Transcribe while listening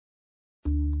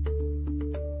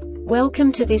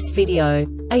Welcome to this video.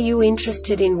 Are you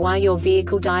interested in why your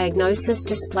vehicle diagnosis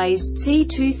displays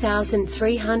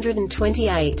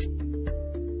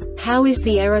C2328? How is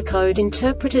the error code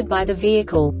interpreted by the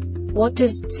vehicle? What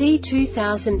does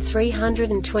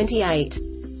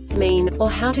C2328 mean,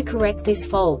 or how to correct this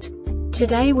fault?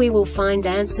 Today we will find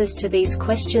answers to these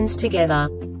questions together.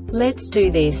 Let's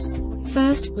do this.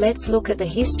 First, let's look at the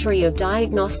history of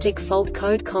diagnostic fault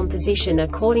code composition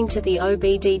according to the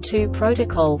OBD2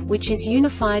 protocol, which is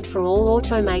unified for all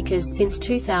automakers since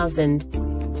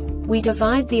 2000. We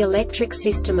divide the electric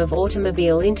system of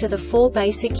automobile into the four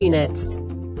basic units: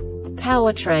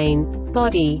 powertrain,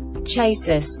 body,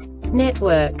 chassis,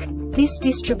 network. This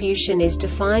distribution is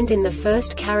defined in the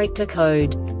first character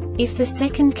code. If the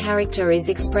second character is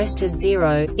expressed as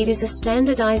 0, it is a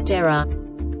standardized error.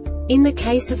 In the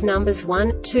case of numbers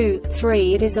 1, 2,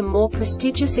 3, it is a more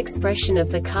prestigious expression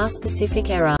of the car-specific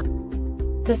error.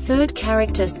 The third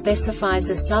character specifies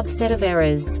a subset of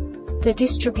errors. The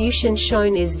distribution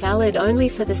shown is valid only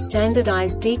for the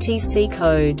standardized DTC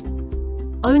code.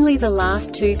 Only the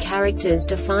last two characters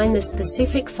define the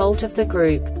specific fault of the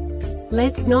group.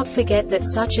 Let's not forget that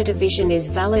such a division is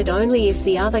valid only if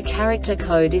the other character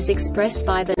code is expressed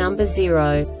by the number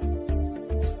 0.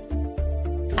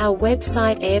 Our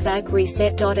website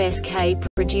airbagreset.sk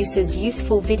produces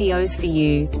useful videos for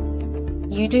you.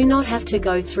 You do not have to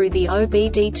go through the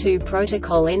OBD2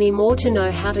 protocol anymore to know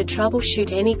how to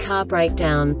troubleshoot any car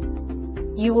breakdown.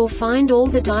 You will find all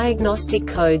the diagnostic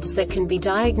codes that can be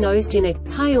diagnosed in a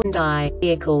Hyundai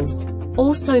vehicles.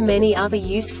 Also many other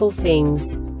useful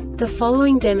things. The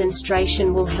following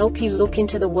demonstration will help you look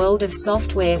into the world of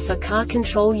software for car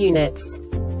control units.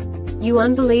 You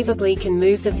unbelievably can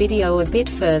move the video a bit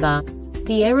further.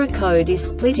 The error code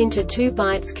is split into 2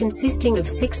 bytes consisting of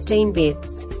 16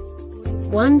 bits.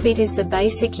 1 bit is the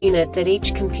basic unit that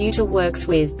each computer works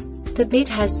with. The bit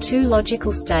has 2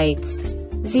 logical states: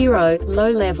 0, low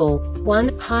level,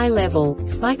 1, high level.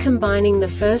 By combining the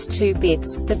first 2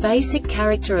 bits, the basic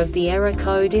character of the error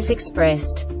code is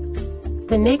expressed.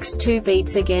 The next 2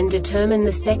 beats again determine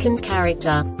the second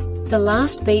character. The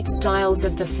last beat styles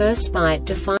of the first byte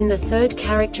define the third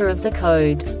character of the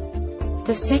code.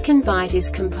 The second byte is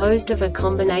composed of a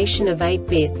combination of 8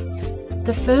 bits.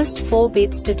 The first 4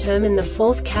 bits determine the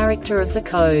fourth character of the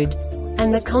code.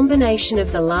 And the combination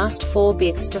of the last 4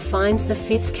 bits defines the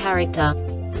fifth character.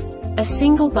 A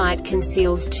single byte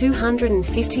conceals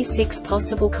 256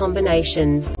 possible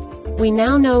combinations. We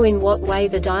now know in what way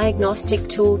the diagnostic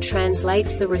tool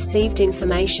translates the received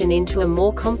information into a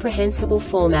more comprehensible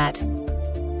format.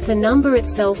 The number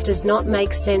itself does not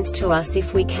make sense to us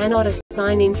if we cannot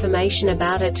assign information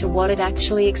about it to what it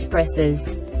actually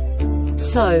expresses.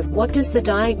 So, what does the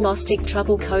Diagnostic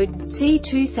Trouble Code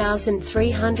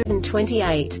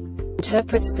C2328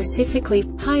 interpret specifically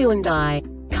for Hyundai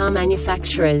car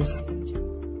manufacturers?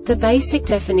 The basic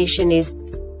definition is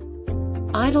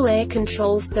idle air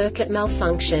control circuit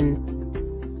malfunction.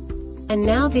 And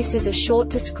now this is a short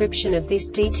description of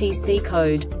this DTC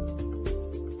code.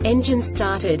 Engine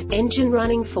started, engine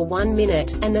running for 1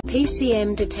 minute, and the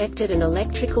PCM detected an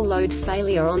electrical load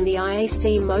failure on the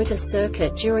IAC motor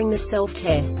circuit during the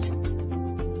self-test.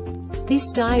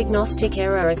 This diagnostic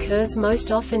error occurs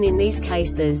most often in these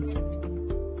cases: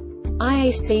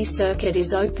 IAC circuit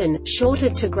is open,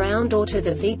 shorted to ground or to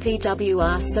the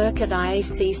VPWR circuit.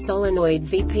 IAC solenoid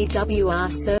VPWR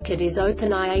circuit is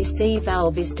open. IAC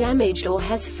valve is damaged or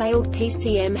has failed.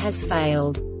 PCM has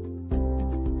failed.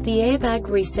 The Airbag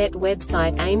Reset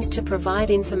website aims to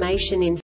provide information in